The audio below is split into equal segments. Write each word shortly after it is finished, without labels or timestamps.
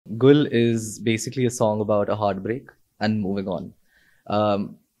Gul is basically a song about a heartbreak and moving on.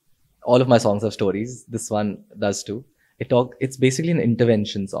 Um, all of my songs have stories. This one does too. It's basically an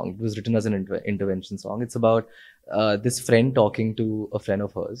intervention song. It was written as an intervention song. It's about this friend talking to a friend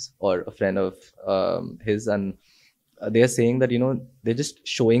of hers or a friend of his, and they are saying that they're just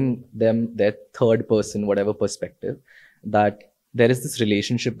showing them their third person, whatever perspective, that there is this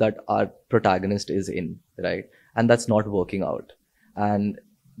relationship that our protagonist is in, right? And that's not working out. And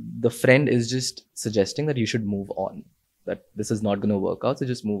the friend is just suggesting that you should move on, that this is not going to work out,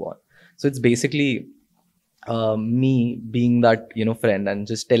 so just move on. So it's basically me being that friend and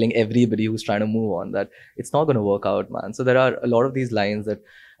just telling everybody who's trying to move on that it's not going to work out, man. So there are a lot of these lines that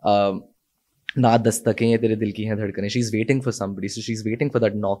ना दस्तकें ये तेरे दिल की हैं धड़कनें. She's waiting for somebody, so she's waiting for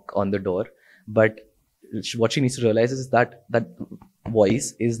that knock on the door, but what she needs to realize is that that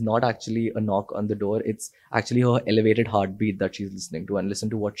voice is not actually a knock on the door. It's actually her elevated heartbeat that she's listening to, and listen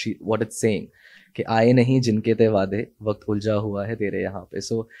to what it's saying. कि आए नहीं जिनके ते वादे वक्त उलझा हुआ है तेरे यहाँ पे.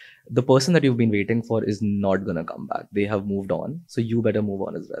 So the person that you've been waiting for is not gonna come back. They have moved on, so you better move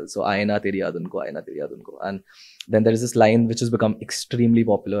on as well. So आए ना तेरी याद उनको, आए ना तेरी याद उनको. And then there is this line which has become extremely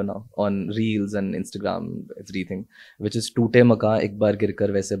popular now on Reels and Instagram, everything, which is टूटे मकान एक बार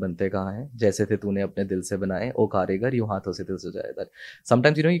गिरकर वैसे बनते कहाँ हैं जैसे थे तूने अपने दिल से बनाए ओ कारीगर यूं हाथों से दिल से जाए. That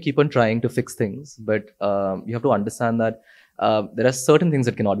sometimes you keep on trying to fix things, but you have to understand that there are certain things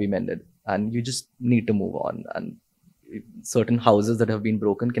that cannot be mended, and you just need to move on. And certain houses that have been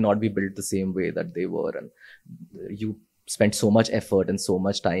broken cannot be built the same way that they were, and you spent so much effort and so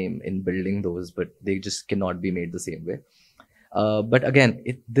much time in building those, but they just cannot be made the same way. But again,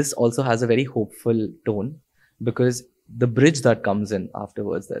 this also has a very hopeful tone, because the bridge that comes in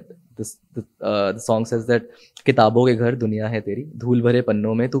afterwards, that the song says that किताबों के घर दुनिया है तेरी धूल भरे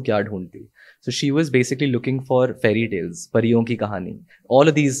पन्नों में तू क्या ढूंढती. So she was basically looking for fairy tales, परियों की कहानी. All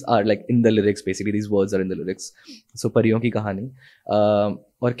of these are like in the lyrics, basically these words are in the lyrics. So परियों की कहानी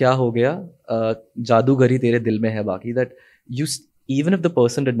और क्या हो गया जादूगरी तेरे दिल में है बाकी. That you even if the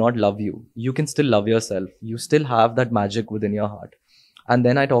person did not love you, you can still love yourself. You still have that magic within your heart. And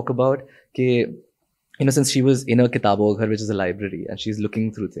then I talk about कि since she was in a किताबों घर, which is a library, and she's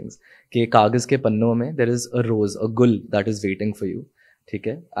looking through things, कि कागज के पन्नों में there is a rose, a gul that is waiting for you, ठीक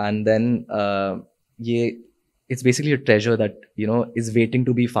है. And then ये it's basically a treasure that is waiting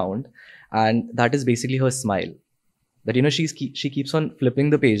to be found, and that is basically her smile. That she keeps on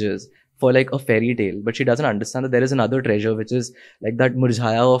flipping the pages for like a fairy tale, but she doesn't understand that there is another treasure, which is like that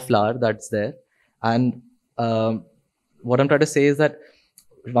murjhaya हुआ flower that's there. And what I'm trying to say is that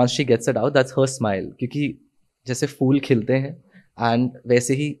once she gets it out, that's her smile. क्योंकि जैसे फूल खिलते हैं and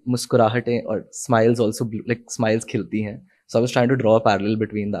वैसे ही मुस्कुराहटें और smiles also like smiles खिलती हैं. So I was trying to draw a parallel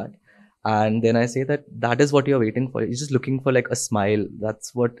between that. And then I say that is what you're waiting for. You're just looking for like a smile.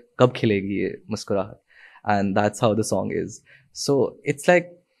 That's what कब खिलेगी ये मुस्कुराहट. And that's how the song is. So it's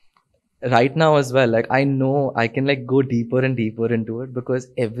like right now as well, like I know I can like go deeper and deeper into it,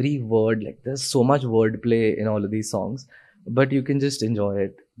 because every word, like there's so much wordplay in all of these songs, but you can just enjoy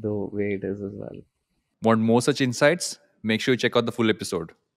it the way it is as well. Want more such insights? Make sure you check out the full episode.